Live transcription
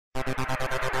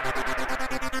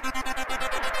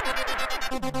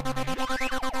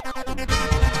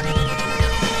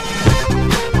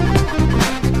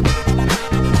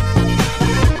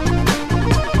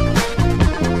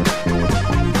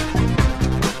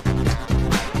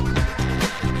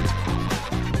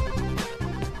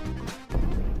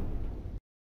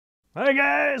Howdy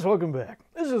guys, welcome back.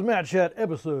 This is Matt Chat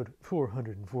episode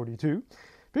 442,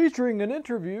 featuring an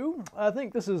interview. I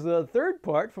think this is the third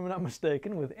part, if I'm not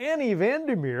mistaken, with Annie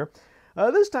VanderMeer.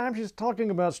 This time she's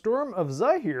talking about Storm of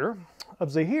Zehir,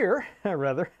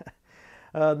 rather,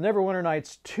 Neverwinter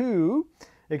Nights 2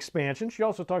 expansion. She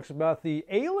also talks about the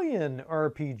Alien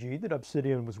RPG that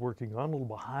Obsidian was working on, a little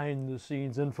behind the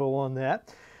scenes info on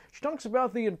that. She talks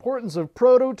about the importance of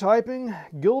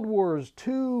prototyping, Guild Wars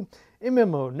 2,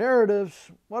 MMO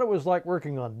narratives, what it was like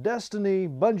working on Destiny,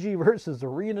 Bungie versus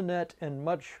ArenaNet, and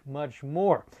much, much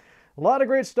more. A lot of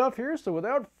great stuff here, so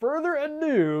without further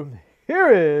ado, here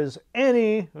is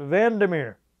Annie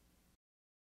VanderMeer.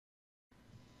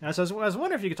 Now, so I was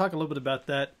wondering if you could talk a little bit about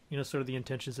that, sort of the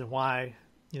intentions and why,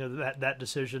 that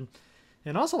decision.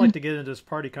 And also like to get into this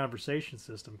party conversation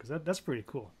system, because that's pretty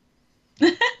cool.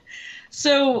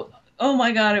 So, oh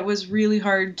my god, it was really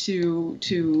hard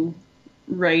to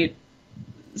write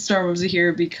Storm of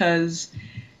Zehir because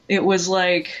it was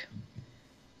like,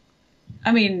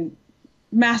 I mean,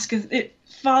 it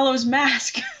follows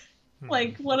Mask,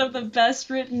 like one of the best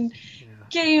written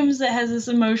games that has this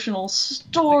emotional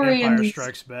story. Empire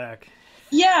Strikes Back.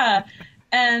 Yeah,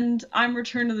 and I'm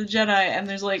Return of the Jedi, and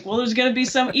there's gonna be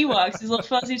some Ewoks, these little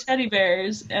fuzzy teddy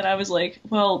bears, and I was like,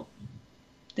 well,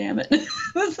 damn it,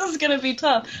 this is gonna be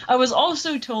tough. I was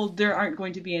also told there aren't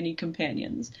going to be any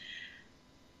companions.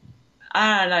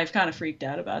 And I've kind of freaked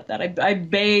out about that. I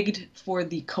begged for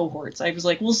the cohorts. I was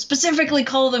like, we'll specifically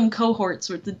call them cohorts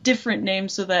with a different name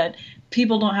so that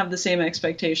people don't have the same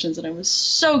expectations. And I was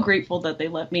so grateful that they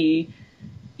let me,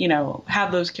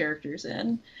 have those characters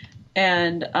in.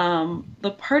 And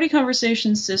the party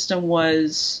conversation system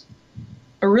was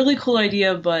a really cool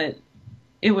idea, but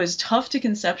it was tough to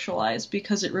conceptualize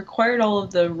because it required all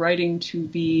of the writing to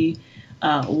be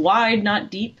wide,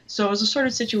 not deep. So it was a sort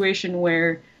of situation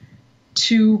where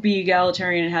to be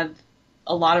egalitarian and have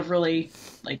a lot of really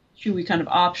chewy kind of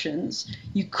options,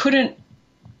 you couldn't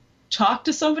talk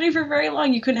to somebody for very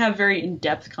long. You couldn't have very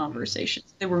in-depth conversations.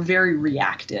 They were very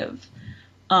reactive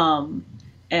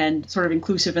and sort of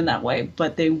inclusive in that way,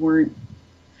 but they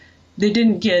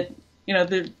didn't get,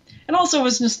 and also it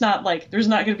was just not there's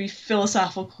not going to be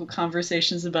philosophical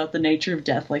conversations about the nature of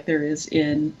death like there is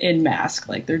in Mask.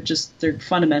 They're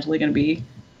fundamentally going to be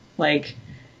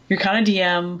you're kind of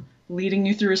DM leading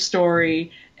you through a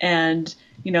story, and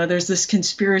there's this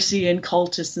conspiracy and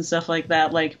cultists and stuff like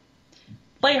that.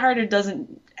 Lighthearted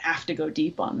doesn't have to go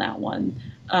deep on that one.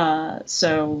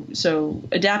 So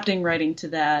adapting writing to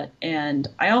that, and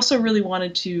I also really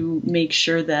wanted to make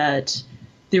sure that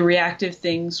the reactive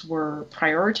things were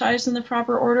prioritized in the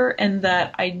proper order, and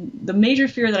that the major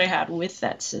fear that I had with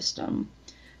that system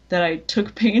that I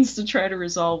took pains to try to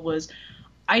resolve was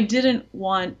I didn't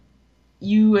want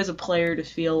you as a player to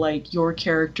feel like your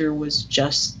character was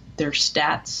just their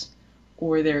stats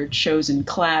or their chosen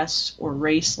class or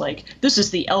race. This is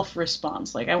the elf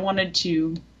response. I wanted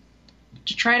to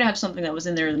try to have something that was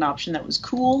in there as an option that was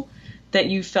cool, that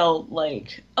you felt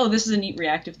oh, this is a neat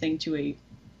reactive thing to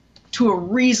a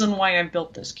reason why I've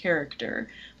built this character.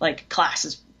 Class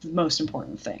is the most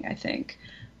important thing, I think.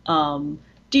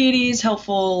 Deities,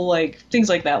 helpful, things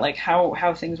like that,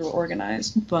 how things were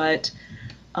organized. But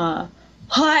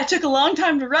it took a long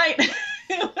time to write.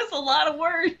 It was a lot of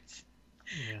words.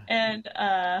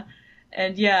 Yeah.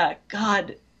 And yeah,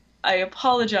 God, I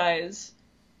apologize,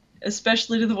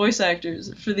 especially to the voice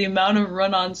actors, for the amount of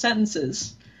run-on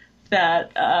sentences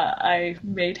that I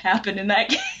made happen in that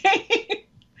game.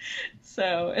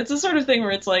 So it's a sort of thing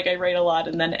where it's I write a lot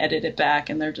and then edit it back,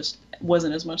 and there just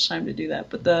wasn't as much time to do that.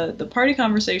 But the party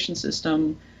conversation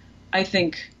system, I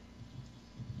think,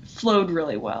 flowed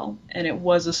really well, and it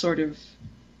was a sort of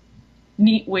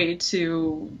neat way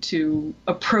to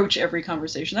approach every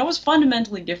conversation. That was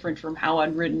fundamentally different from how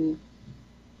I'd written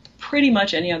pretty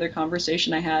much any other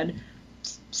conversation I had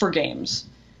for games.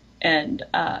 And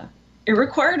it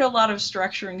required a lot of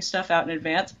structuring stuff out in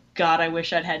advance. God, I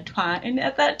wish I'd had time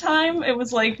at that time. It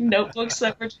was notebooks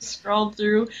that were just scrawled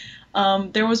through.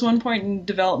 There was one point in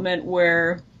development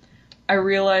where I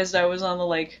realized I was on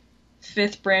the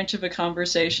fifth branch of a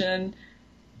conversation,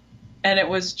 and it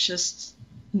was just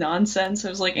nonsense. I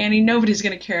was like, Annie, nobody's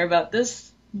going to care about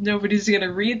this. Nobody's going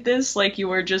to read this. You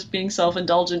were just being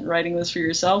self-indulgent writing this for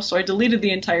yourself. So I deleted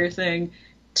the entire thing,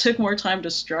 took more time to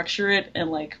structure it,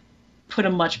 and put a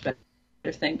much better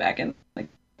thing back in the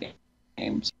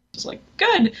game. So it's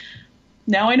good.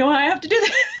 Now I know how I have to do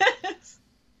this.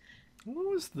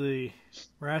 What was the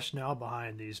rationale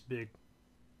behind these big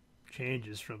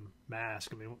changes from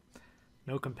Mask?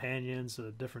 No companions,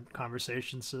 a different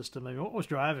conversation system. What was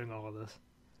driving all of this?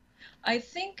 I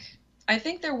think I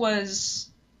think there was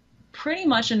pretty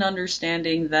much an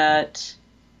understanding that,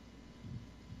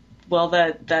 well,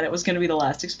 that it was going to be the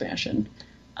last expansion.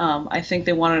 I think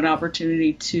they wanted an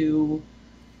opportunity to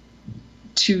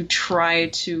try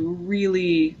to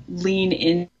really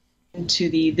lean into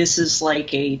this is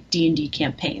like a D&D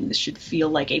campaign. This should feel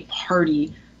like a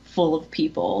party full of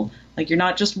people. Like you're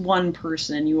not just one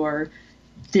person, you are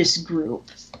this group,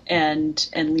 and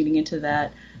leading into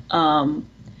that. And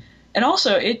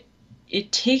also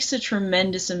it takes a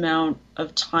tremendous amount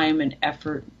of time and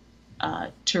effort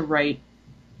to write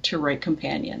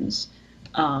companions.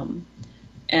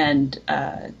 And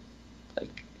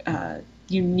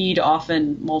you need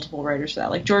often multiple writers for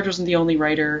that. Like George wasn't the only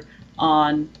writer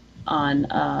on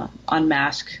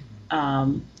Mask.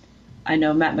 I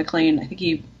know Matt McLean. I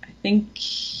think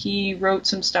he wrote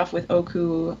some stuff with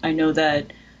Oku. I know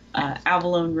that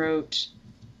Avalon wrote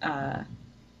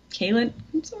Kaylin.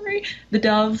 I'm sorry, the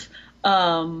Dove,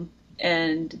 and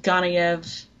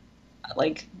Ganayev.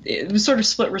 Like it was sort of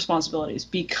split responsibilities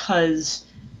because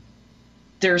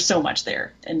there's so much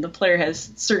there, and the player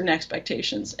has certain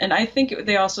expectations. And I think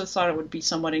they also thought it would be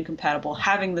somewhat incompatible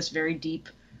having this very deep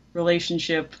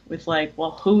relationship with, like,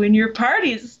 well, who in your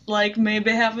party's like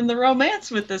maybe having the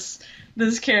romance with this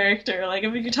character. Like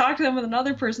if you talk to them with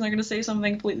another person, they're going to say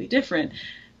something completely different.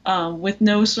 With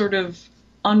no sort of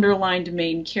underlined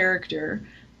main character,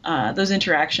 those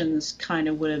interactions kind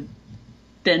of would have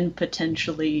been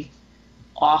potentially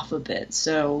off a bit.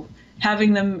 So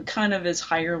having them kind of as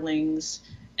hirelings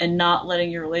and not letting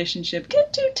your relationship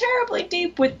get too terribly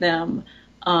deep with them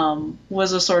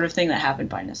was a sort of thing that happened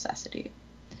by necessity.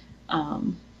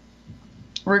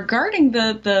 Regarding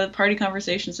the party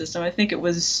conversation system, I think it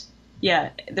was,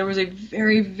 there was a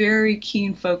very, very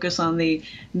keen focus on the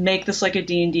make this like a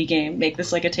D&D game, make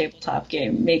this like a tabletop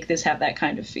game, make this have that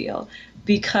kind of feel.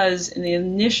 Because in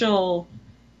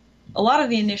a lot of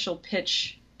the initial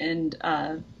pitch and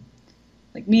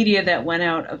like media that went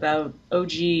out about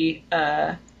OG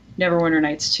Neverwinter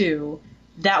Nights 2,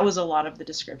 that was a lot of the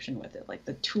description with it, like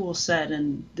the tool set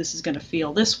and this is going to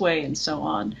feel this way and so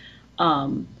on.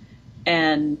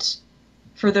 And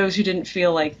for those who didn't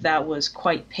feel like that was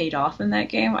quite paid off in that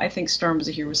game, I think Storm of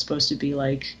Zehir was supposed to be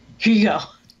like, here you go.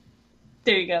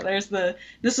 There you go.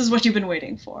 This is what you've been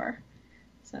waiting for.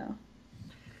 So,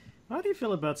 how do you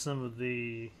feel about some of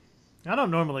the... I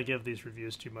don't normally give these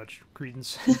reviews too much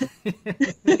credence,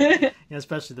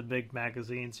 especially the big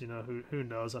magazines. Who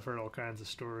knows? I've heard all kinds of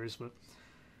stories, but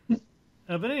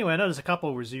anyway, I noticed a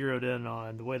couple were zeroed in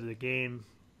on the way that the game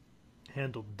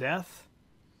handled death.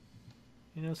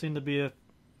 Seemed to be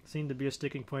a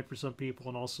sticking point for some people,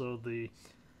 and also the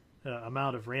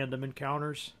amount of random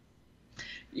encounters.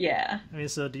 Yeah. I mean,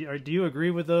 so do you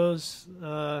agree with those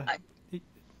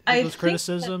those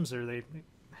criticisms, or they?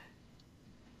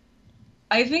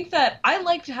 I think that I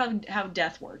liked how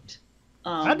death worked.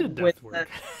 How did death work?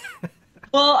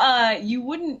 You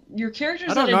wouldn't. Your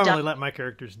characters. I don't normally let my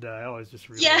characters die. I always just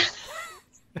realize. Yeah.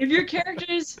 If your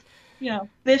characters,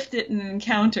 biffed it in an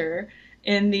encounter,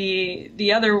 in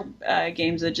the other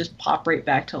games that just pop right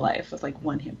back to life with like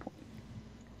one hit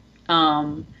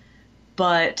point.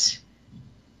 But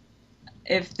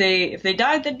if they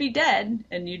died, they'd be dead,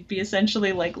 and you'd be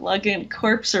essentially like lugging a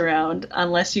corpse around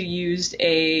unless you used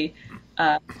a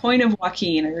coin of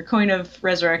Joaquin or a coin of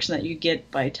resurrection that you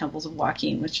get by Temples of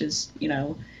Joaquin, which is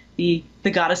the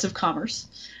goddess of commerce,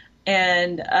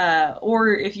 and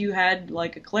or if you had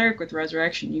like a cleric with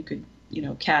resurrection, you could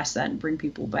cast that and bring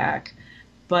people back.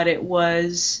 But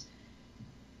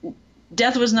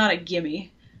death was not a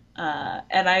gimme,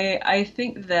 and I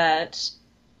think that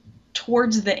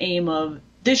towards the aim of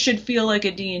this should feel like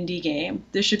a D&D game,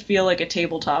 this should feel like a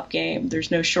tabletop game.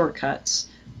 There's no shortcuts.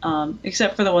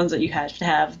 Except for the ones that you have to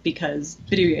have because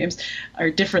video games are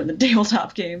different than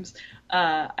tabletop games.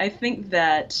 I think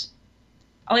that,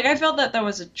 I felt that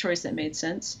was a choice that made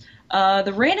sense.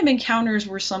 The random encounters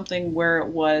were something where it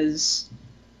was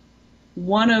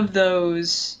one of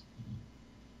those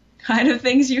kind of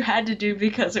things you had to do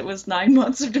because it was 9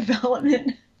 months of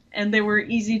development and they were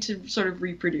easy to sort of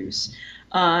reproduce.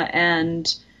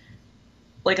 And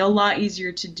like a lot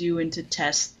easier to do and to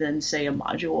test than, say, a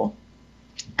module.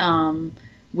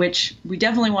 Which we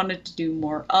definitely wanted to do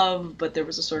more of, but there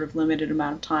was a sort of limited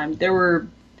amount of time. There were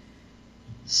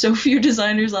so few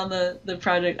designers on the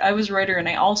project. I was writer, and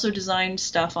I also designed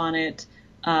stuff on it.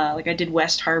 Like I did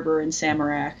West Harbor and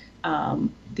Samarak,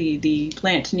 the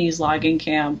Lantanese logging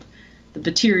camp, the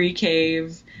Batiri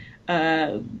cave,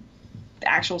 the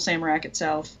actual Samarak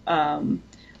itself.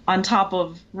 On top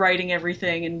of writing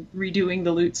everything and redoing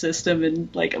the loot system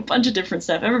and like a bunch of different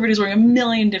stuff. Everybody's wearing a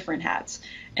million different hats.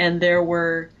 and it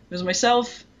was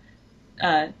myself,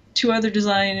 2 other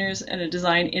designers, and a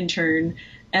design intern,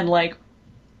 and like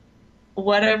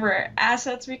whatever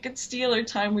assets we could steal or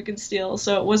time we could steal.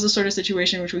 So it was a sort of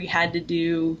situation in which we had to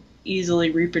do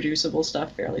easily reproducible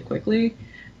stuff fairly quickly.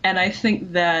 And I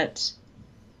think that,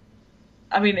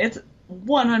 I mean, it's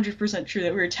 100% true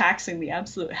that we were taxing the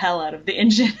absolute hell out of the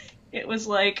engine. It was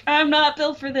like, I'm not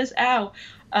built for this, ow.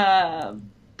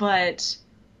 But,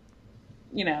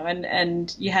 you know,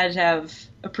 and you had to have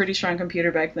a pretty strong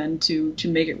computer back then to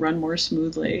make it run more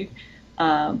smoothly.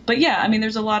 But yeah, I mean,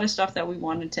 there's a lot of stuff that we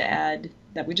wanted to add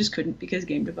that we just couldn't because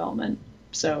game development.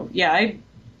 So yeah,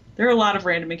 there are a lot of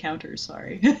random encounters,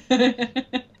 sorry.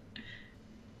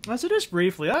 So just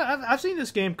briefly, I've seen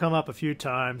this game come up a few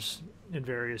times in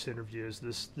various interviews,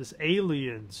 this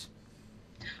Aliens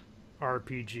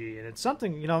RPG, and it's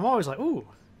something, you know, I'm always like, ooh,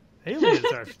 Aliens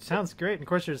sounds great. And of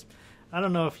course, I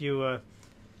don't know if you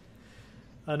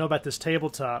know about this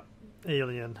tabletop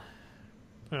Alien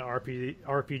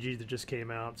RPG that just came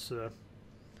out, so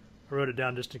I wrote it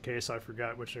down just in case I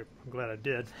forgot, which I'm glad I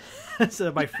did. It's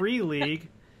by Free League.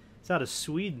 It's out of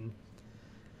Sweden.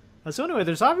 So anyway,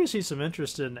 there's obviously some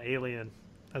interest in Alien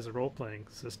as a role-playing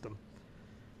system.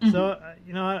 Mm-hmm. So,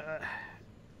 you know,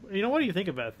 what do you think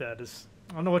about that?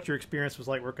 I don't know what your experience was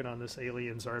like working on this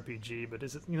Aliens RPG, but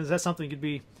is that something you'd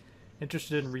be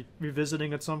interested in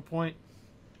revisiting at some point?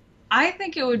 I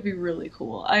think it would be really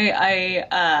cool.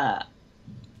 I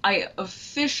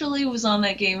officially was on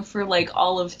that game for like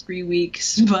all of 3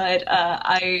 weeks, but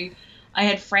I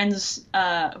had friends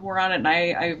who were on it, and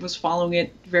I was following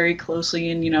it very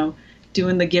closely and, you know,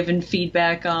 doing the given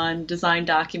feedback on design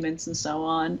documents and so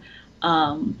on.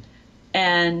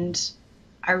 And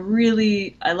I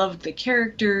loved the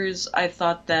characters. I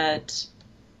thought that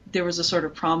there was a sort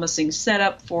of promising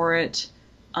setup for it.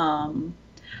 To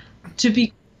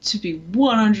be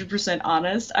 100%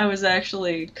 honest, I was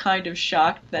actually kind of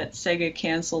shocked that Sega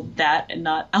canceled that and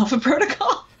not Alpha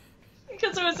Protocol.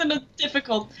 Because it was in a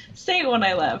difficult state when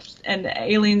I left, and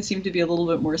Alien seemed to be a little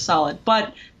bit more solid,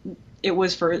 but it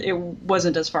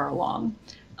wasn't as far along.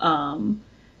 One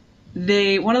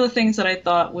of the things that I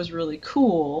thought was really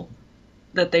cool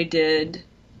that they did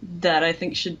that I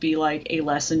think should be like a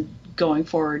lesson going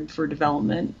forward for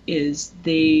development is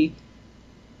they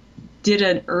did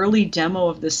an early demo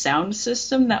of the sound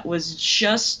system that was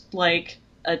just like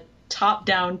a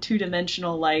top-down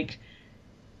 2-dimensional, like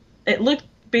it looked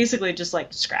basically just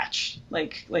like Scratch,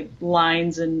 like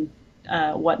lines and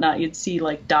whatnot. You'd see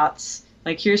like dots,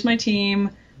 like here's my team,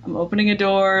 I'm opening a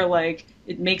door, like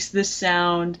it makes this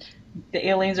sound, the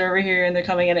aliens are over here and they're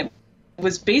coming in. It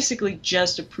was basically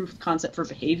just a proof of concept for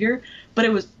behavior, but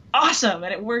it was awesome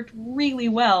and it worked really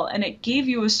well, and it gave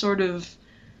you a sort of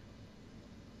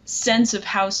sense of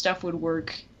how stuff would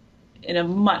work in a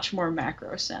much more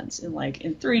macro sense. In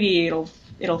 3D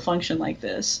it'll function like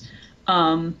this.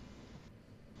 I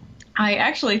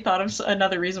actually thought of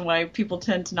another reason why people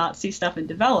tend to not see stuff in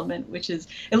development, which is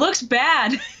it looks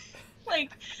bad.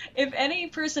 Like, if any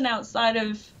person outside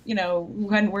of, you know, who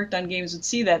hadn't worked on games would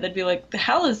see that, they'd be like, the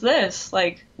hell is this?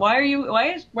 Like, why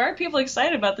are people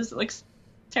excited about this? It looks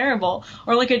terrible.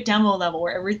 Or like a demo level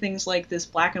where everything's like this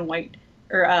black and white,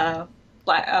 or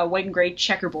white and gray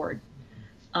checkerboard.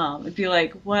 It'd be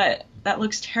like, what? That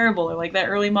looks terrible. Or like that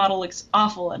early model looks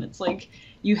awful. And it's like,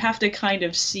 you have to kind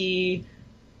of see,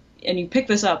 and you pick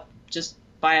this up just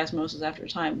by osmosis after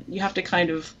time, you have to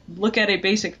kind of look at a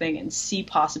basic thing and see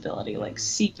possibility, like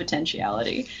see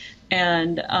potentiality.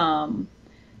 And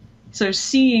so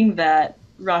seeing that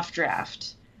rough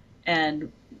draft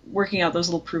and working out those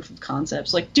little proof of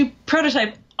concepts, like do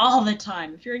prototype all the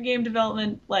time. If you're in game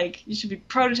development, like you should be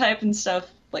prototyping stuff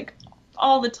like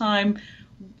all the time.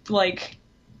 Like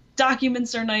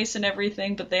documents are nice and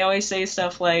everything, but they always say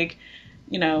stuff like,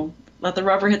 you know, let the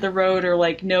rubber hit the road, or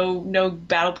like no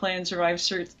battle plan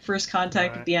survives first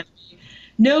contact with the enemy.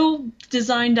 No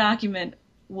design document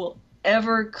will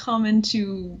ever come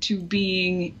into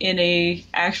being in a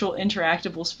actual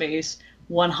interactable space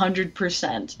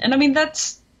 100%. And I mean,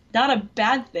 that's not a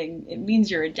bad thing. It means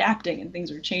you're adapting and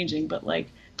things are changing, but like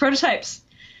prototypes.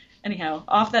 Anyhow,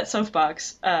 off that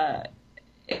soapbox,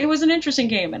 it was an interesting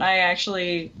game, and I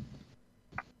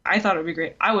thought it would be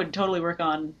great. I would totally work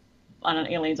on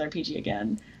an Aliens RPG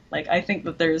again. Like, I think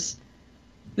that there's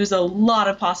a lot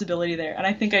of possibility there, and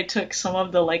I think I took some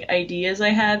of the like ideas I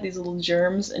had, these little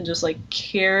germs, and just like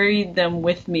carried them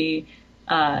with me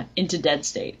into Dead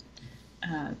State,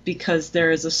 because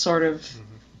there is a sort of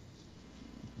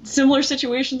similar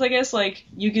situations, I guess, like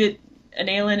you get an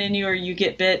alien in you or you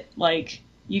get bit, like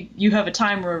you have a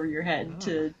timer over your head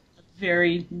to a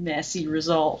very messy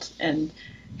result, and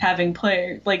having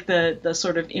player like the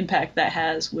sort of impact that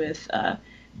has with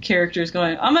characters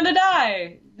going, I'm gonna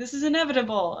die, this is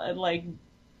inevitable, and like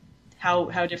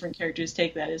how different characters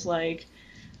take that is like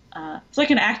it's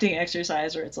like an acting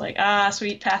exercise where it's like,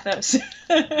 sweet pathos.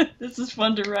 This is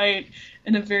fun to write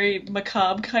in a very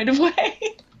macabre kind of way.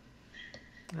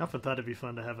 I often thought it'd be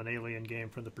fun to have an Alien game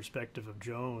from the perspective of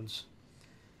Jones,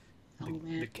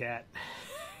 the cat.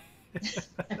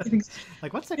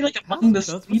 Like, what's that? Like among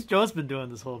the what's Jones been doing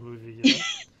this whole movie? You know?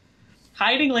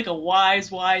 Hiding like a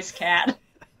wise cat.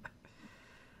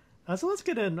 So let's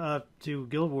get in to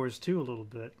Guild Wars 2 a little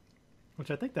bit,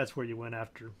 which I think that's where you went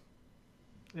after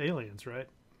Aliens, right?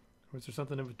 Or was there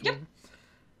something in between?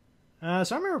 Yep.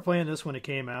 So I remember playing this when it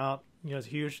came out. You know, it's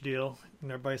a huge deal,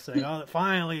 and everybody's saying, "Oh,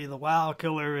 finally, the WoW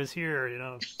killer is here!" You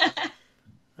know,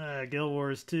 Guild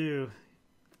Wars 2.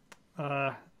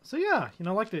 So yeah, you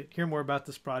know, I'd like to hear more about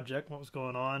this project, what was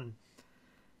going on, and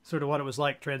sort of what it was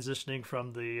like transitioning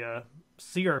from the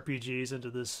CRPGs into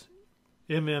this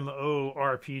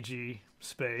MMORPG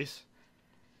space.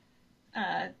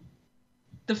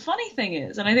 The funny thing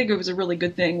is, and I think it was a really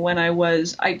good thing when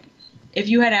if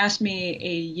you had asked me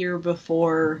a year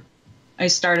before I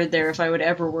started there if I would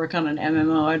ever work on an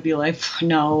MMO, I'd be like,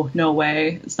 no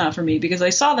way, it's not for me, because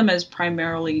I saw them as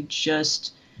primarily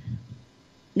just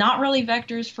not really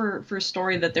vectors for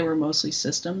story, that they were mostly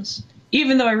systems,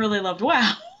 even though I really loved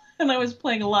WoW and I was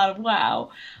playing a lot of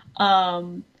WoW.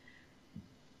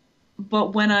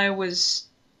 But when I was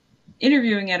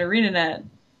interviewing at ArenaNet,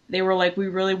 they were like, we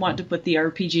really want to put the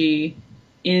RPG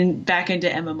back into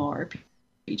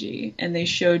MMORPG. And they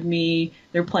showed me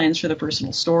their plans for the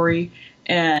personal story.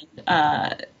 And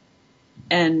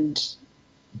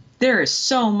there is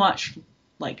so much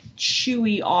like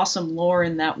chewy, awesome lore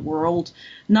in that world.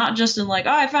 Not just in like,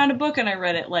 I found a book and I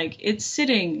read it. Like, it's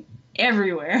sitting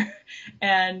everywhere.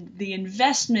 And the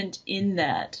investment in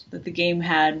that the game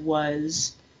had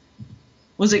was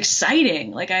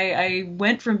exciting. Like, I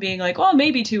went from being like, well,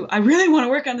 maybe to, I really want to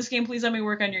work on this game, please let me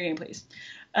work on your game, please.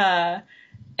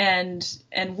 And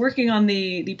working on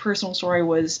the personal story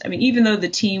was, I mean, even though the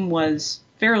team was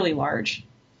fairly large,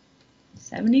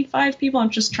 75 people, I'm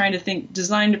just trying to think,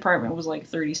 design department was like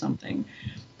 30 something.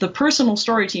 The personal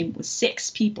story team was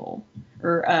 6 people,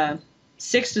 or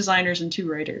 6 designers and 2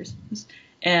 writers,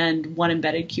 and 1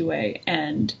 embedded QA.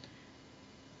 And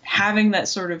having that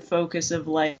sort of focus of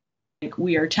like,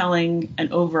 we are telling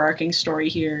an overarching story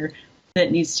here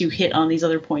that needs to hit on these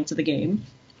other points of the game.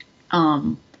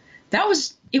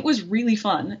 It was really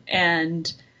fun,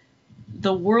 and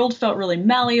the world felt really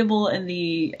malleable, and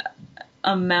the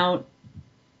amount,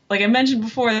 like I mentioned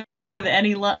before, the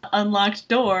any unlocked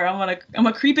door, I'm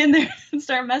gonna creep in there and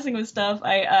start messing with stuff.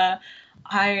 I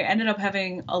ended up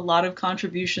having a lot of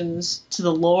contributions to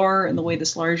the lore and the way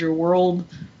this larger world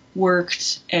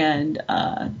worked, and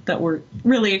that were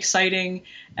really exciting.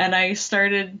 And I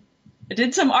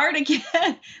did some art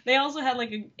again. They also had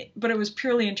but it was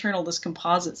purely internal, this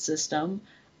composite system,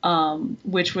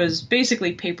 which was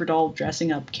basically paper doll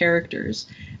dressing up characters.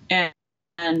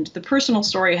 And the personal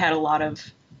story had a lot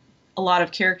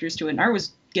of characters to it, and I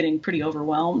was getting pretty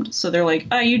overwhelmed. So they're like,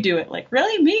 oh, you do it. Like,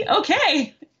 really? Me?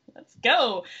 Okay, let's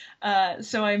go.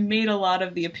 So I made a lot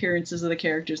of the appearances of the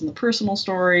characters in the personal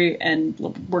story and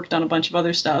worked on a bunch of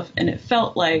other stuff. And it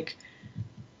felt like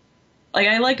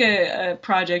I like a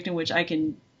project in which I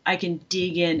can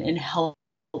dig in and help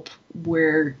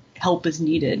where help is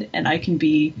needed. And I can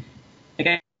be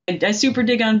like, I super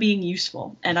dig on being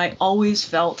useful. And I always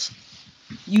felt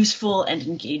useful and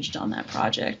engaged on that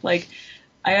project. Like,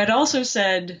 I had also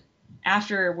said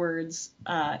afterwards,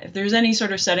 if there's any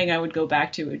sort of setting I would go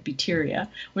back to, it would be Tyria,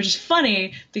 which is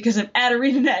funny because I'm at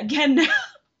ArenaNet again now,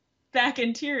 back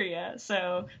in Tyria.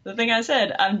 So the thing I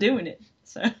said, I'm doing it.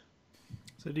 So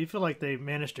do you feel like they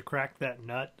managed to crack that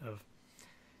nut of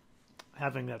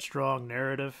having that strong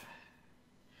narrative?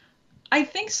 I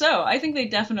think so. I think they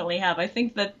definitely have. I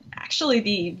think that actually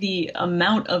the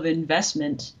amount of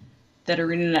investment that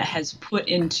ArenaNet has put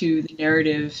into the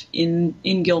narrative in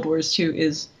Guild Wars 2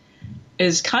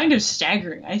 is kind of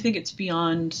staggering. I think it's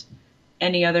beyond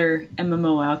any other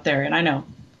MMO out there. And I know,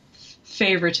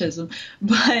 favoritism,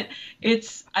 but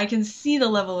I can see the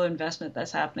level of investment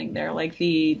that's happening there. Like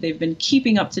they've been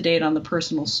keeping up to date on the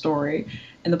personal story,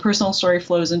 and the personal story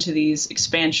flows into these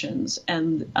expansions,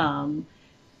 and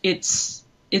it's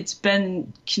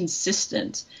been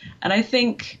consistent. And I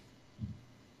think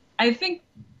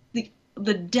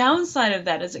the downside of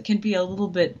that is it can be a little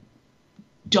bit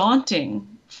daunting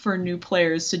for new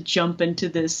players to jump into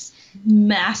this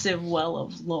massive well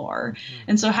of lore.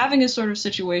 And so having a sort of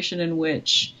situation in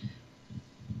which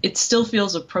it still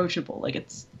feels approachable. Like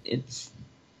it's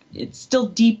still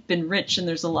deep and rich, and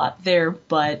there's a lot there,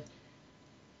 but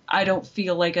I don't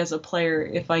feel like as a player,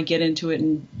 if I get into it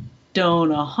and don't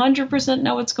 100%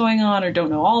 know what's going on or don't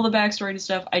know all the backstory to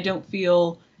stuff, I don't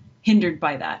feel hindered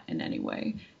by that in any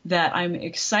way. That I'm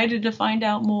excited to find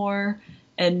out more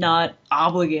and not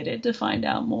obligated to find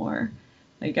out more.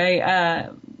 Like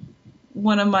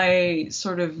one of my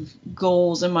sort of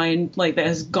goals in my, like, that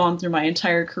has gone through my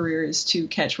entire career is to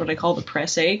catch what I call the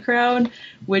press A crowd,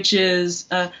 which is,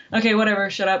 okay, whatever,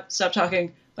 shut up, stop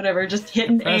talking, whatever, just hit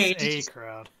an A. Press A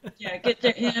crowd. Yeah, get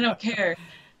there, I don't care.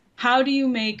 How do you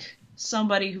make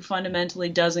somebody who fundamentally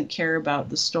doesn't care about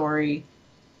the story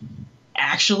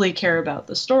actually care about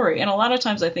the story? And a lot of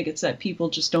times I think it's that people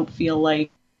just don't feel like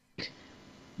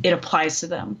it applies to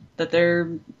them, that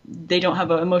they don't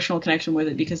have an emotional connection with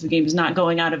it because the game is not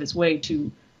going out of its way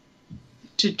to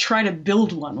try to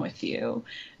build one with you.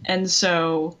 And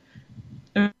so,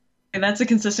 and that's a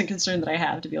consistent concern that I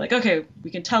have, to be like, okay, we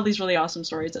can tell these really awesome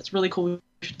stories. That's really cool. We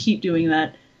should keep doing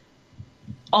that.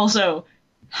 Also,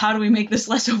 how do we make this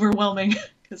less overwhelming?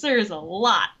 Because there is a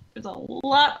lot. There's a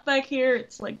lot back here.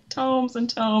 It's like tomes and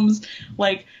tomes.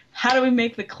 Like, how do we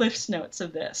make the Cliff's Notes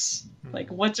of this? Like,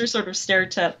 what's your sort of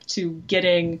stair step to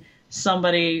getting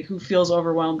somebody who feels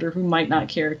overwhelmed or who might not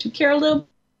care to care a little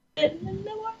bit, and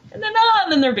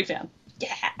then they're a big fan.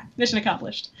 Yeah, mission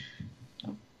accomplished.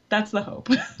 So that's the hope.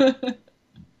 That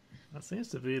seems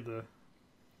to be the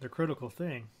critical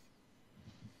thing.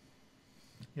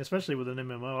 Especially with an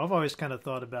MMO. I've always kind of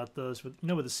thought about those. With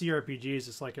the CRPGs,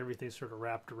 it's like everything's sort of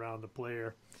wrapped around the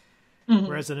player. Mm-hmm.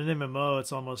 Whereas in an MMO,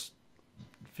 it's often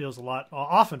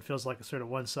feels like a sort of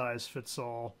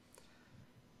one-size-fits-all,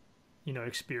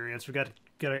 experience.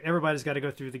 Everybody's got to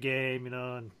go through the game,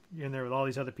 and you're in there with all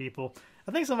these other people.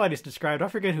 I think somebody's described, I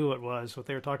forget who it was, what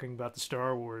they were talking about the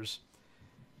Star Wars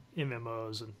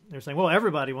MMOs, and they're saying, well,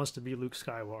 everybody wants to be Luke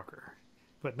Skywalker.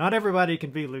 But not everybody can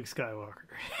be Luke Skywalker.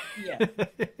 Yeah.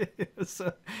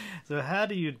 So how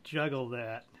do you juggle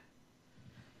that?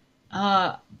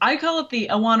 I call it the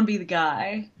I want to be the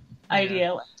guy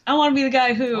idea. I want to be the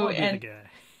guy who...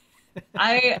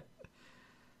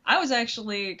 I was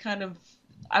actually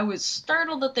I was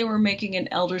startled that they were making an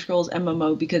Elder Scrolls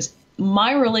MMO, because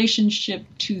my relationship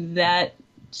to that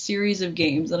series of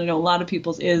games, and I know a lot of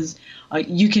people's, is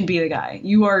you can be the guy.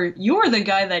 You're the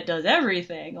guy that does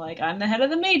everything. Like, I'm the head of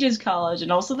the Mages College, and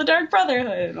also the Dark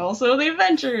Brotherhood, and also the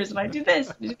Adventures, and I do this,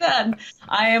 and do that. And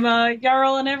I am a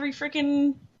Jarl in every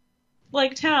freaking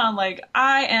town. Like,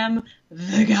 I am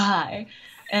the guy.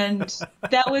 And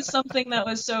that was something that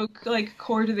was so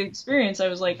core to the experience. I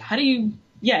was like, how do you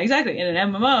exactly, in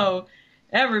an MMO,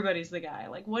 everybody's the guy.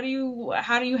 Like,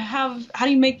 how do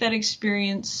you make that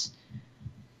experience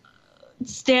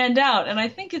stand out? And I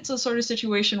think it's a sort of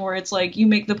situation where it's like you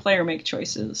make the player make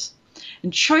choices,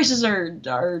 and choices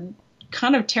are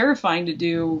kind of terrifying to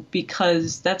do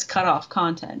because that's cut off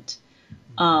content.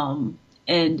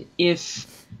 And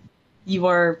if you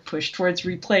are pushed towards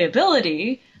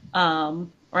replayability,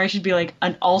 or I should be like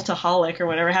an altaholic or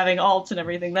whatever, having alts and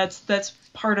everything, that's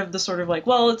part of the sort of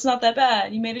well, it's not that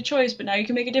bad. You made a choice, but now you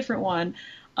can make a different one.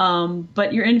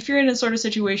 But if you're in a sort of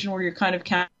situation where you're kind of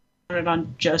counted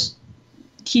on just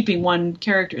keeping one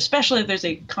character, especially if there's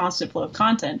a constant flow of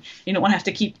content, you don't want to have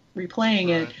to keep replaying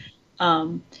it.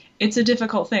 It's a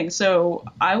difficult thing. So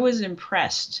I was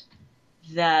impressed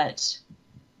that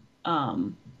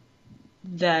Guild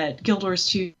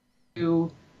Wars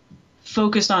 2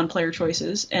 focused on player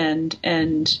choices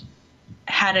and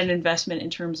had an investment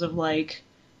in terms of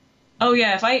oh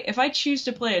yeah, if I choose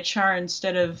to play a Char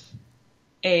instead of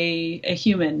a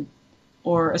human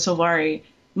or a Sylvari,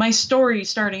 my story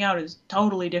starting out is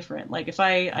totally different. Like, if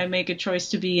I make a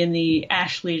choice to be in the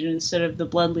Ash Legion instead of the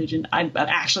Blood Legion, I'm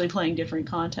actually playing different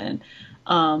content.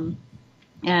 And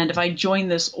if I join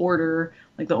this order,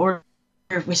 like the Order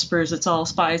of Whispers, it's all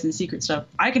spies and secret stuff,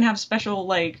 I can have special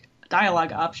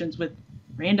dialogue options with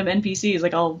random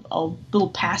NPCs, all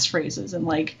little passphrases,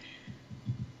 and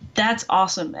that's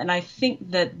awesome. And I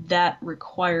think that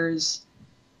requires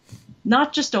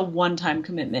not just a one-time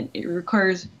commitment, it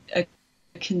requires a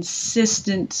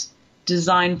consistent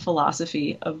design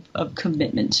philosophy of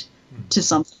commitment to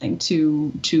something,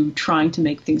 to trying to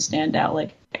make things stand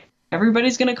out.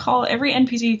 Everybody's going to call every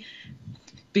NPC,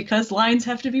 because lines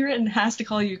have to be written, has to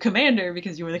call you commander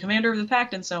because you were the commander of the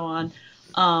pact and so on.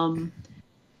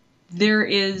 There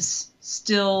is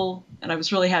still, and I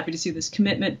was really happy to see this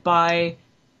commitment by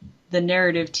the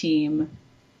narrative team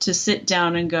to sit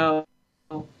down and go,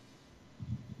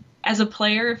 as a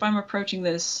player, if I'm approaching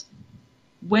this,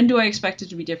 when do I expect it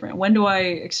to be different? When do I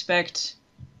expect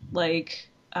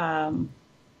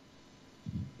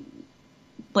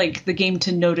like the game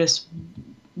to notice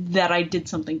that I did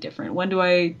something different? When do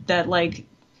I, that like,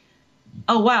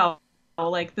 oh wow,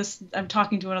 like this, I'm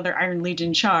talking to another Iron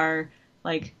Legion char,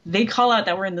 like they call out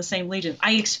that we're in the same legion.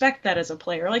 I expect that as a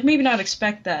player, like maybe not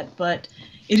expect that, but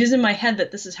it is in my head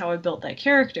that this is how I built that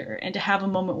character. And to have a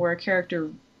moment where a character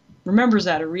remembers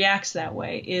that or reacts that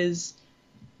way is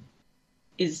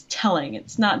telling.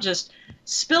 It's not just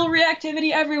spill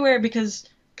reactivity everywhere, because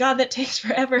God, that takes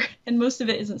forever and most of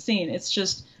it isn't seen. It's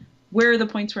just, where are the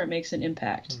points where it makes an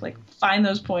impact? Like find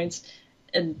those points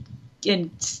and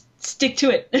stick to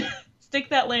it. Stick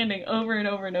that landing over and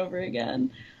over and over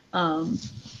again.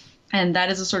 And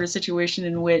that is a sort of situation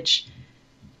in which,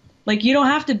 like, you don't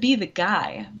have to be the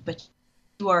guy, but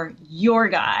you are your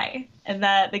guy. And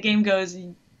that the game goes,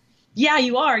 yeah,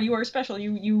 you are special.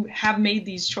 You have made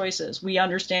these choices. We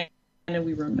understand and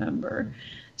we remember.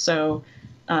 So,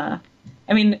 I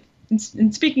mean,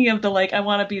 and speaking of the, like, I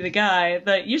want to be the guy,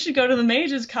 that you should go to the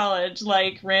Mages College,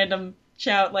 like, random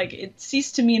shout, like, it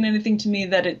ceased to mean anything to me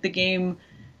that the game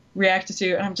reacted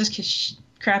to, and I'm just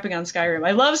crapping on Skyrim.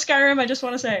 I love Skyrim, I just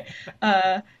want to say.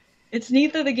 It's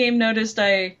neat that the game noticed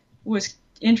I was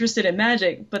interested in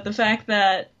magic, but the fact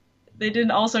that they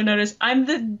didn't also notice I'm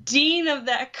the dean of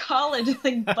that college,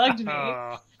 like, bugged me.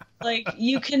 Like,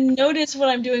 you can notice what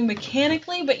I'm doing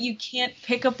mechanically, but you can't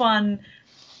pick up on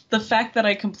the fact that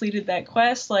I completed that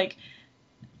quest. Like,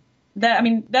 that, I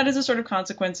mean, that is a sort of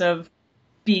consequence of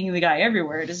being the guy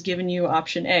everywhere. It has given you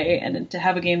option A, and to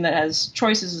have a game that has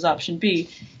choices as option B,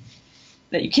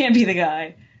 that you can't be the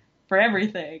guy for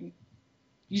everything,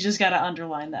 you just gotta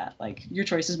underline that. Like, your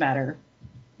choices matter.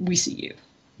 We see you.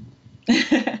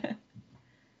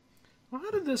 Well,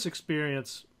 how did this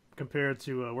experience compare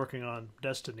to working on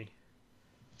Destiny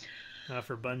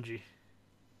for Bungie?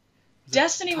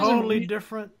 Destiny was totally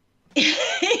different.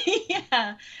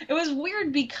 Yeah, it was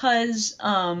weird because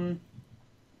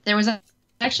there was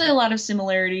actually a lot of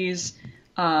similarities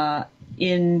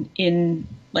in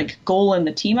like goal and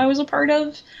the team I was a part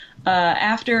of.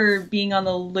 After being on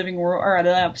the Living World, or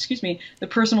the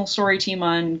personal story team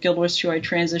on Guild Wars 2, I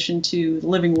transitioned to the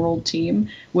Living World team,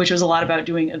 which was a lot about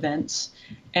doing events.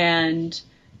 And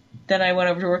then I went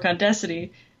over to work on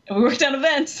Destiny, and we worked on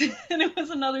events, and it was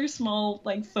another small,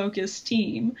 like, focused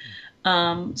team.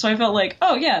 So I felt like,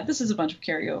 oh yeah, this is a bunch of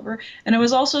carryover. And it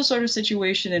was also sort of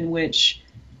situation in which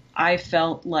I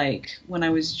felt like when I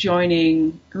was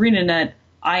joining ArenaNet,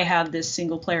 I had this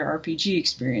single-player RPG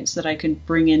experience that I could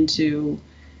bring into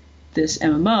this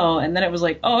MMO, and then it was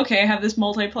like, oh, okay, I have this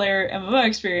multiplayer MMO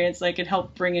experience that I could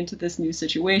help bring into this new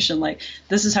situation. Like,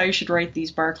 this is how you should write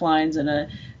these bark lines in an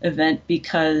event,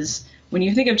 because when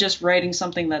you think of just writing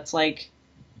something that's like,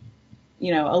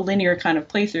 you know, a linear kind of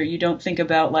playthrough, you don't think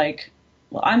about, like,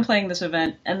 well, I'm playing this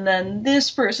event, and then this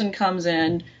person comes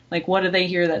in, like, what do they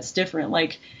hear that's different?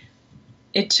 Like,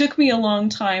 it took me a long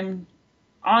time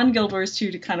on Guild Wars 2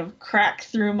 to kind of crack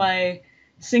through my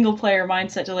single-player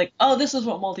mindset to, like, oh, this is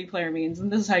what multiplayer means,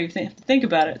 and this is how you have to think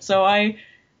about it. So I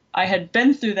had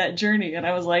been through that journey, and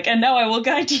I was like, and now I will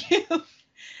guide you.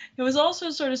 It was also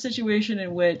a sort of situation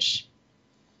in which,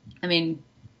 I mean,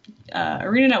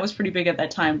 ArenaNet was pretty big at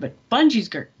that time, but Bungie's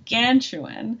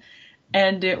gargantuan,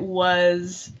 and it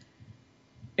was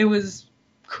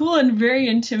cool and very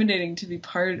intimidating to be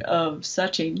part of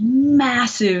such a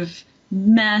massive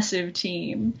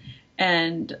team.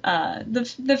 And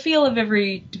the feel of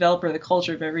every developer, the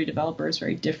culture of every developer is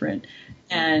very different.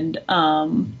 And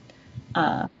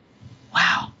wow,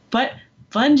 but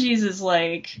Bungie's is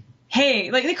like,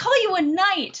 hey, like, they call you a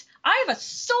knight. I have a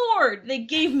sword. They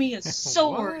gave me a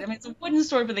sword. I mean, it's a wooden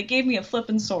sword, but they gave me a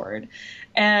flippin' sword.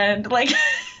 And, like,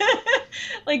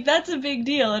 like, that's a big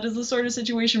deal. It is the sort of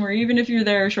situation where even if you're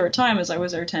there a short time, as I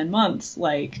was there 10 months,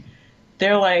 like,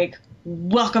 they're like,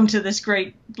 welcome to this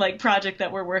great, like, project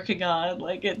that we're working on.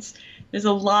 Like, there's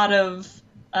a lot of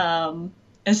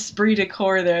esprit de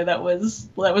corps there that was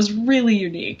really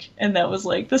unique, and that was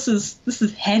like, this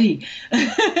is heady.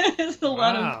 It's a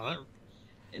lot of,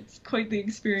 it's quite the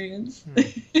experience.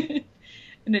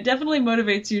 And it definitely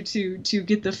motivates you to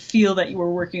get the feel that you were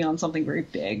working on something very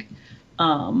big.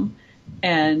 And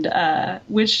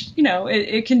which, you know,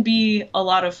 it can be a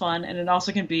lot of fun, and it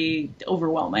also can be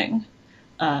overwhelming.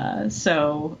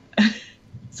 So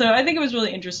I think it was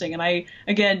really interesting, and I,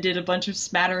 again, did a bunch of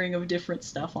smattering of different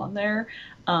stuff on there.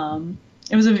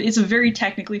 It's a very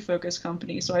technically focused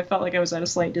company, so I felt like I was at a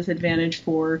slight disadvantage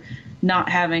for not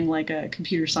having, like, a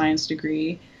computer science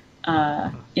degree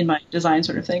in my design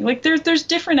sort of thing. Like, there's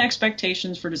different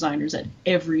expectations for designers at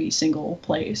every single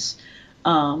place.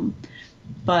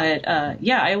 But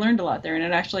yeah, I learned a lot there, and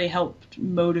it actually helped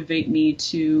motivate me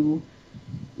to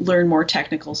learn more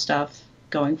technical stuff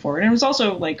going forward. And it was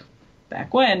also like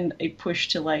back when a push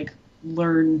to like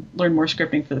learn more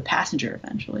scripting for the passenger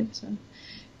eventually. So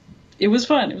it was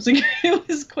fun. It was it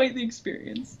was quite the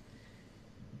experience.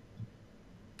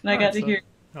 And I got to hear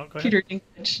Peter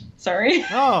Dinklage. Sorry.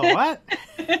 Oh, what?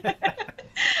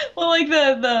 Well, like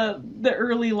the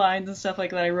early lines and stuff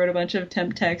like that. I wrote a bunch of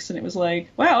temp text, and it was like,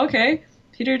 wow, okay,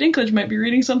 Peter Dinklage might be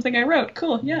reading something I wrote.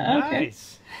 Cool, yeah, okay.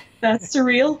 Nice. That's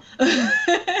surreal.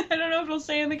 I don't know if it'll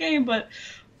say in the game, but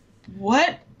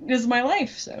what is my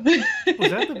life? So.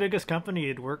 Was that the biggest company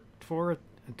you'd worked for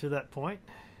to that point?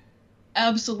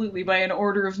 Absolutely, by an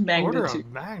order of magnitude. Order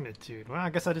of magnitude. Well, I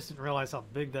guess I just didn't realize how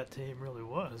big that team really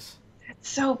was. It's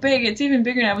so big. It's even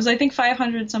bigger now. It was, I think,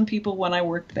 500 some people when I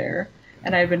worked there.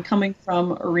 And I've been coming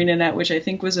from ArenaNet, which I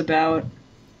think was about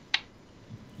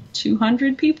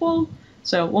 200 people.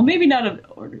 So, well, maybe not an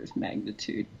order of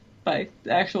magnitude by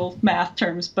the actual math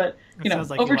terms, but, you know,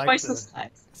 like over twice the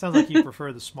size. Sounds like you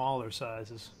prefer the smaller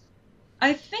sizes.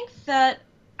 I think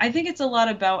it's a lot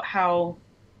about how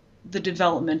the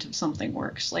development of something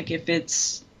works. Like, if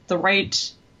it's the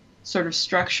right sort of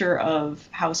structure of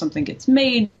how something gets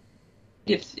made,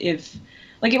 if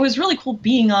like, it was really cool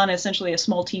being on essentially a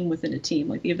small team within a team.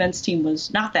 Like, the events team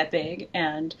was not that big,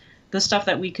 and the stuff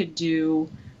that we could do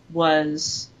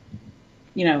was,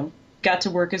 you know, got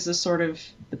to work as this sort of,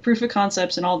 the proof of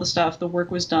concepts and all the stuff, the work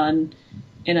was done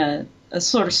in a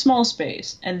sort of small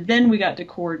space, and then we got to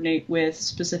coordinate with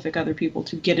specific other people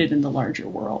to get it in the larger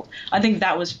world. I think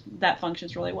that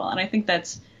functions really well, and I think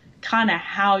that's kind of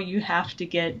how you have to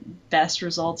get best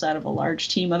results out of a large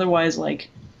team. Otherwise,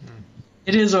 like,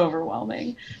 it is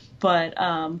overwhelming. But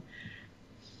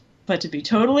to be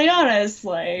totally honest,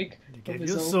 like, it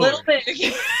was a little big.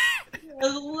 It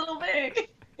was a little big.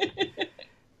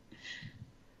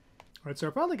 All right, so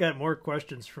I probably got more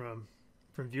questions from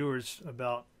viewers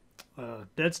about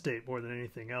Dead State more than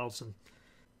anything else, and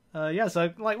yeah,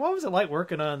 so like, what was it like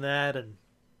working on that, and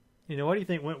you know, what do you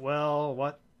think went well,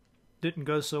 what didn't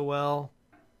go so well?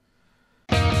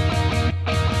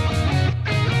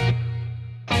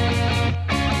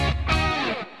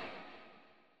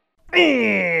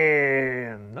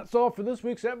 And that's all for this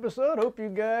week's episode. Hope you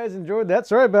guys enjoyed that.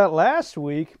 Sorry about last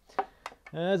week.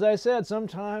 As I said,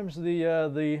 sometimes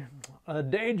the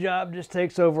day job just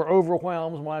takes over,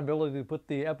 overwhelms my ability to put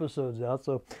the episodes out.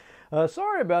 So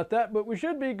sorry about that, but we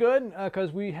should be good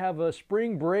because we have a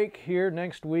spring break here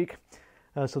next week.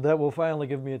 So that will finally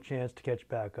give me a chance to catch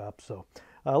back up. So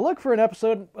look for an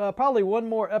episode, probably one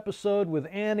more episode with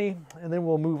Annie, and then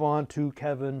we'll move on to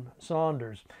Kevin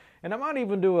Saunders. And I might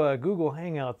even do a Google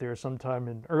Hangout there sometime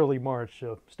in early March,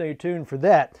 so stay tuned for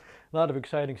that. A lot of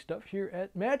exciting stuff here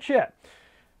at Matt Chat.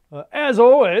 As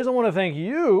always, I want to thank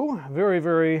you very,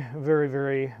 very, very,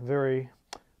 very, very,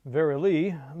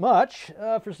 very much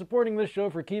for supporting this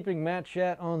show, for keeping Matt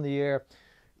Chat on the air.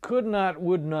 Could not,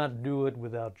 would not do it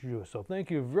without you. So thank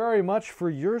you very much for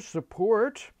your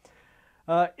support.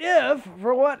 If,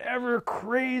 for whatever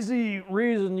crazy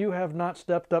reason, you have not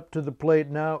stepped up to the plate,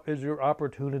 now is your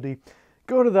opportunity.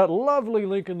 Go to that lovely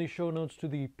link in the show notes to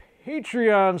the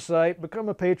Patreon site. Become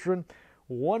a patron.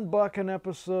 $1 an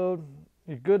episode.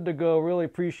 You're good to go. Really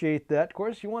appreciate that. Of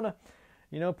course, you want to,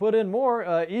 you know, put in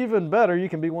more. Even better, you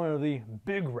can be one of the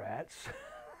big rats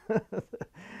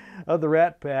of the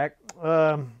Rat Pack.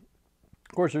 Of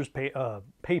course, there's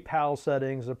PayPal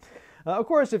settings. Of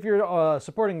course, if you're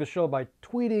supporting the show by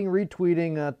tweeting,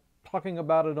 retweeting, talking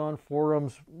about it on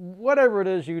forums, whatever it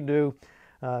is you do,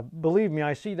 believe me,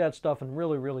 I see that stuff and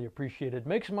really, really appreciate it. It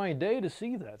makes my day to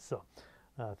see that. So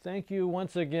thank you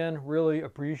once again. Really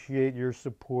appreciate your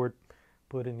support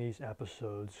putting these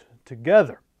episodes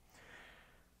together.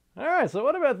 All right, so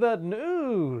what about that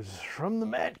news from the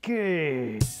Matt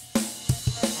Cave?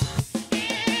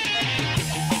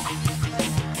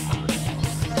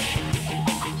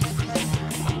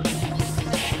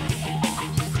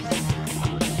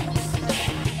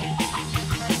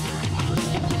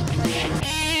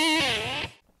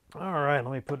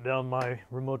 Let me put down my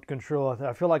remote control.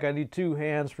 I feel like I need two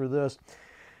hands for this.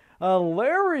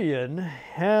 Larian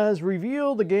has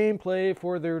revealed the gameplay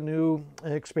for their new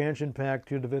expansion pack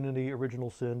to Divinity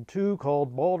Original Sin 2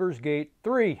 called Baldur's Gate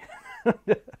 3.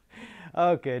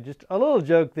 Okay, just a little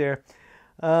joke there.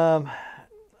 I'll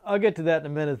get to that in a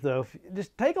minute, though.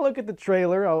 Just take a look at the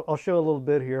trailer. I'll show a little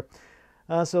bit here.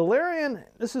 So Larian,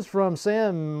 this is from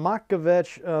Sam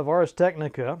Makovech of Ars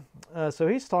Technica. So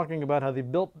he's talking about how they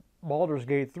built Baldur's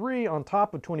Gate 3 on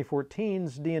top of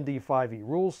 2014's D&D 5e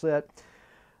rule set.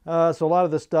 So a lot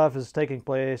of this stuff is taking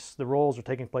place, the roles are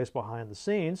taking place behind the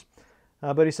scenes.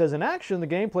 But he says in action, the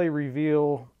gameplay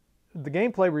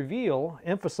reveal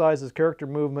emphasizes character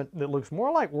movement that looks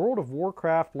more like World of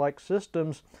Warcraft-like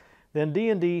systems than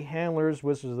D&D Handlers,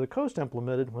 which is the Coast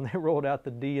implemented when they rolled out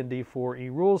the D&D 4E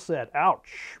rule set.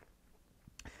 Ouch!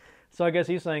 So I guess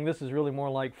he's saying this is really more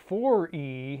like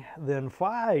 4E than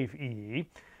 5E,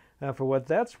 for what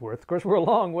that's worth. Of course, we're a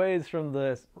long ways from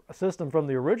the system from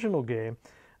the original game,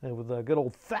 with the good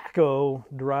old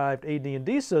THAC0-derived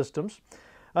AD&D systems.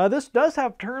 This does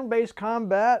have turn-based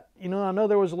combat. You know, I know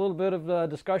there was a little bit of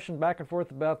discussion back and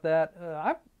forth about that.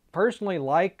 I personally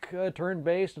like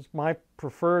turn-based. It's my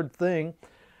preferred thing.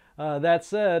 That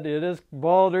said, it is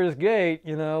Baldur's Gate.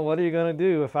 You know, what are you going to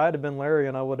do? If I had been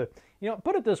Larian, I would have... You know,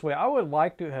 put it this way. I would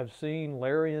like to have seen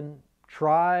Larian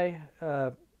try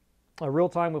a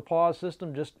real-time with pause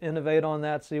system, just innovate on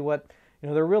that, see what... You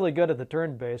know, they're really good at the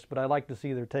turn-based, but I'd like to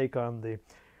see their take on the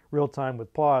real-time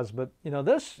with pause. But, you know,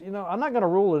 this, you know, I'm not going to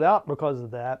rule it out because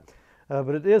of that.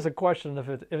 But it is a question if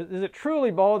is it truly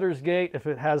Baldur's Gate if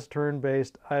it has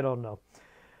turn-based? I don't know.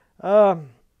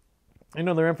 You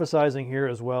know, they're emphasizing here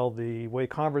as well the way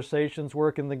conversations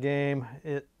work in the game.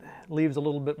 It leaves a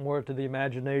little bit more to the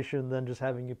imagination than just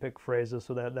having you pick phrases,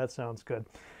 so that sounds good.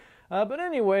 But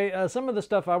anyway, some of the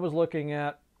stuff I was looking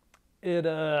at,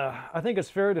 I think it's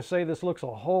fair to say this looks a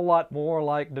whole lot more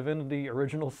like Divinity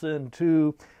Original Sin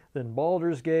 2 than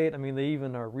Baldur's Gate. I mean, they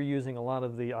even are reusing a lot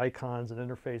of the icons and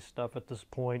interface stuff at this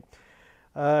point.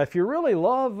 If you really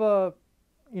love,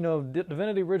 you know,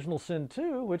 Divinity Original Sin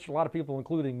 2, which a lot of people,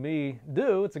 including me,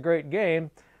 do, it's a great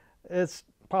game. It's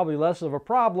probably less of a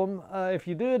problem. If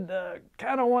you did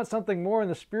kind of want something more in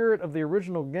the spirit of the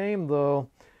original game, though,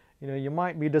 you know, you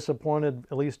might be disappointed,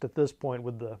 at least at this point,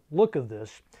 with the look of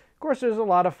this. Of course, there's a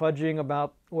lot of fudging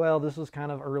about, well, this is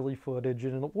kind of early footage,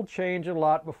 and it will change a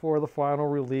lot before the final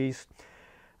release.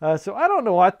 So I don't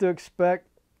know what to expect.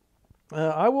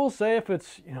 I will say if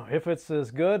it's, you know, if it's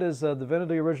as good as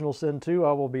Divinity Original Sin 2,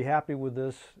 I will be happy with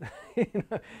this. You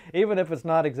know, even if it's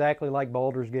not exactly like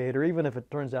Baldur's Gate, or even if it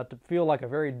turns out to feel like a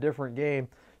very different game,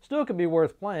 still could be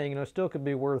worth playing. You know, still could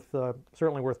be worth,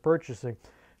 certainly worth purchasing.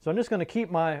 So I'm just going to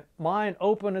keep my mind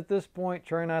open at this point,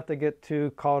 try not to get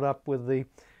too caught up with the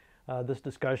this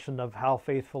discussion of how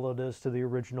faithful it is to the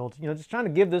original. You know, just trying to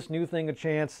give this new thing a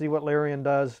chance, see what Larian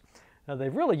does.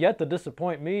 They've really yet to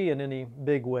disappoint me in any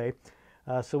big way.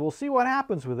 So we'll see what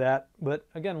happens with that. But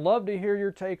again, love to hear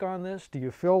your take on this. Do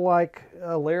you feel like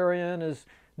Larian is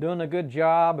doing a good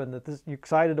job and that you're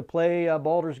excited to play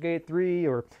Baldur's Gate 3?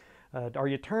 Or are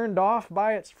you turned off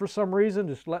by it for some reason?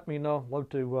 Just let me know. Love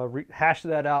to hash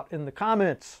that out in the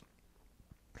comments.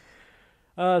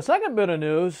 Second bit of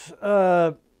news.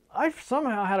 I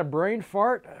somehow had a brain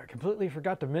fart. I completely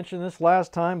forgot to mention this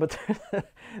last time, but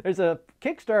there's a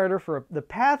Kickstarter for the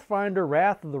Pathfinder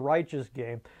Wrath of the Righteous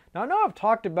game. Now, I know I've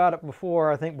talked about it before,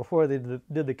 I think before they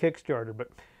did the Kickstarter,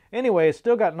 but anyway, it's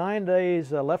still got 9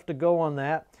 days left to go on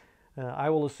that. I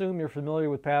will assume you're familiar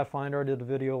with Pathfinder. I did a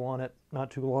video on it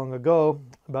not too long ago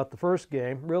about the first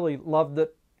game. Really loved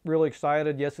it, really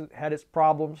excited. Yes, it had its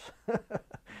problems,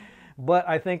 but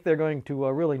I think they're going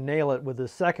to really nail it with the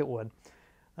second one.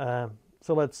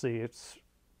 So let's see,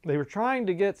 they were trying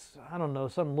to get, I don't know,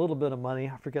 some little bit of money.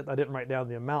 I forget, I didn't write down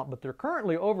the amount, but they're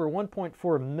currently over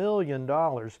 $1.4 million,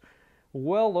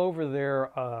 well over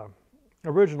their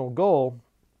original goal.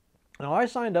 Now, I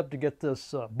signed up to get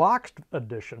this boxed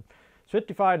edition. It's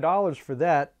 $55 for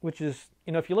that, which is,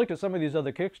 you know, if you look at some of these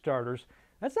other Kickstarters,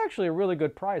 that's actually a really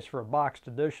good price for a boxed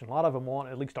edition. A lot of them want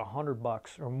at least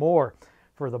 $100 or more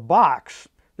for the box.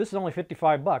 This is only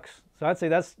 $55. So I'd say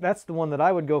that's the one that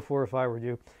I would go for if I were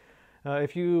you.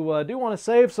 If you do want to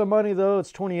save some money, though,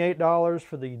 it's $28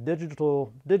 for the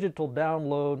digital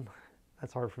download.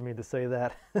 That's hard for me to say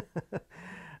that.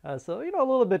 So, you know, a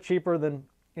little bit cheaper than,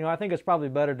 you know, I think it's probably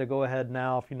better to go ahead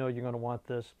now if you know you're going to want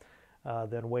this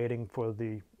than waiting for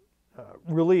the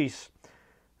release.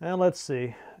 And let's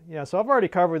see. Yeah, so I've already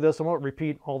covered this. I won't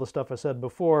repeat all the stuff I said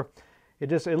before.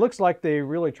 It looks like they're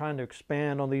really trying to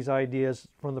expand on these ideas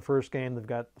from the first game. They've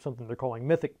got something they're calling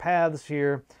mythic paths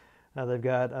here.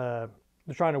 They're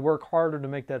trying to work harder to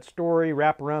make that story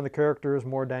wrap around the characters,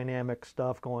 more dynamic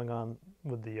stuff going on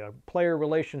with the player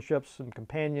relationships and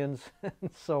companions and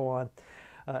so on.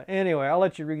 Anyway, I'll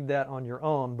let you read that on your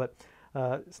own, but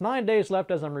it's 9 days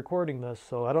left as I'm recording this,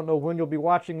 so I don't know when you'll be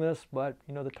watching this, but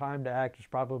you know the time to act is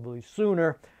probably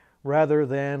sooner rather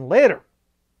than later.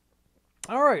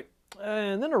 All right,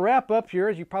 and then to wrap up here,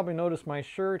 as you probably noticed my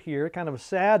shirt here, kind of a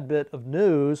sad bit of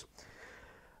news.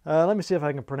 Let me see if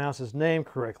I can pronounce his name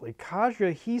correctly.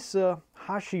 Kazuhisa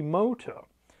Hashimoto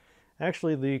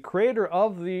Actually, the creator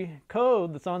of the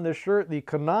code that's on this shirt, the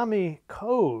Konami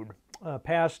code,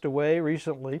 passed away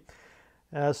recently.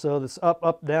 So this up,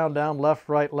 up, down, down, left,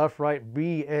 right,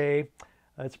 BA.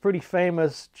 It's a pretty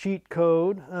famous cheat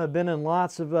code. Been in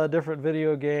lots of different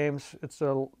video games. It's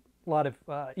a lot of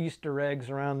Easter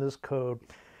eggs around this code.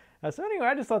 So anyway,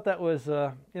 I just thought that was,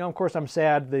 you know, of course I'm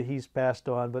sad that he's passed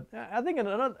on, but I think in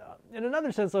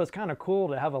another sense, though, it's kind of cool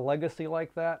to have a legacy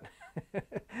like that.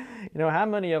 You know, how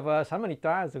many of us, how many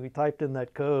times have we typed in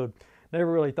that code,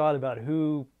 never really thought about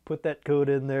who put that code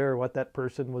in there, or what that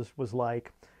person was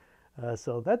like.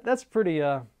 So that's pretty,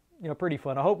 you know, pretty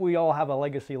fun. I hope we all have a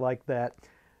legacy like that.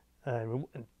 You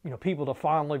know, people to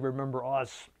fondly remember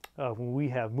us when we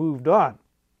have moved on.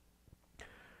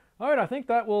 All right, I think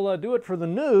that will do it for the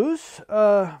news.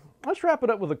 Let's wrap it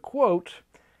up with a quote.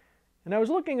 And I was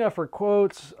looking for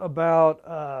quotes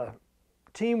about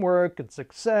teamwork and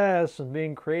success and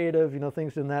being creative, you know,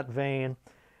 things in that vein.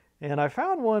 And I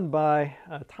found one by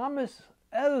Thomas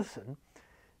Edison.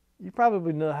 You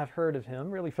probably have heard of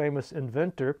him, really famous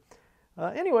inventor.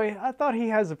 Anyway, I thought he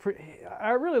has I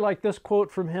really like this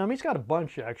quote from him. He's got a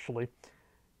bunch, actually.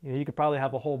 You know, you could probably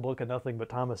have a whole book of nothing but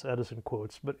Thomas Edison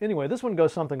quotes. But anyway, this one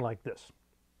goes something like this.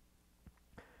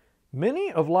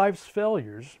 Many of life's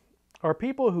failures are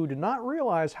people who did not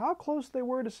realize how close they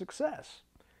were to success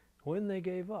when they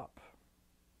gave up.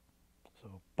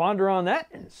 So ponder on that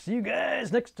and see you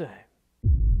guys next time.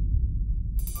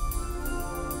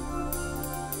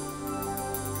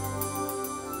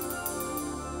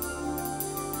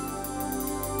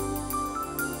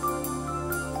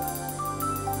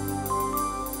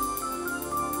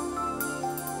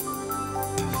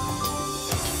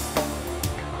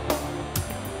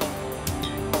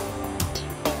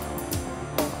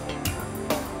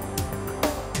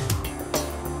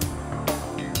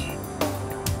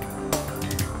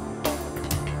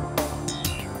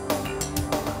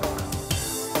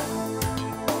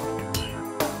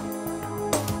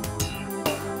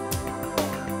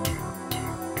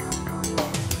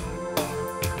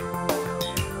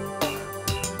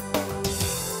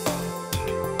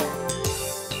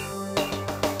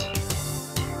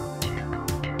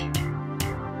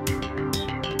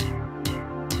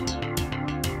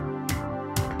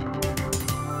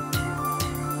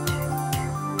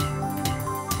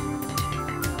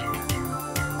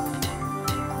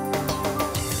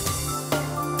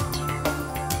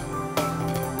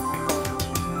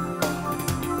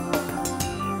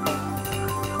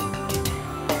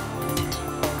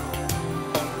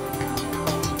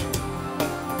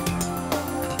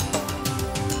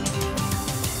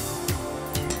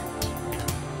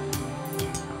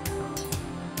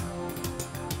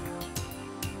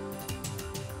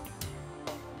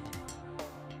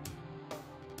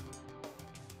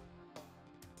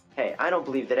 Hey, I don't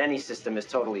believe that any system is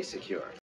totally secure.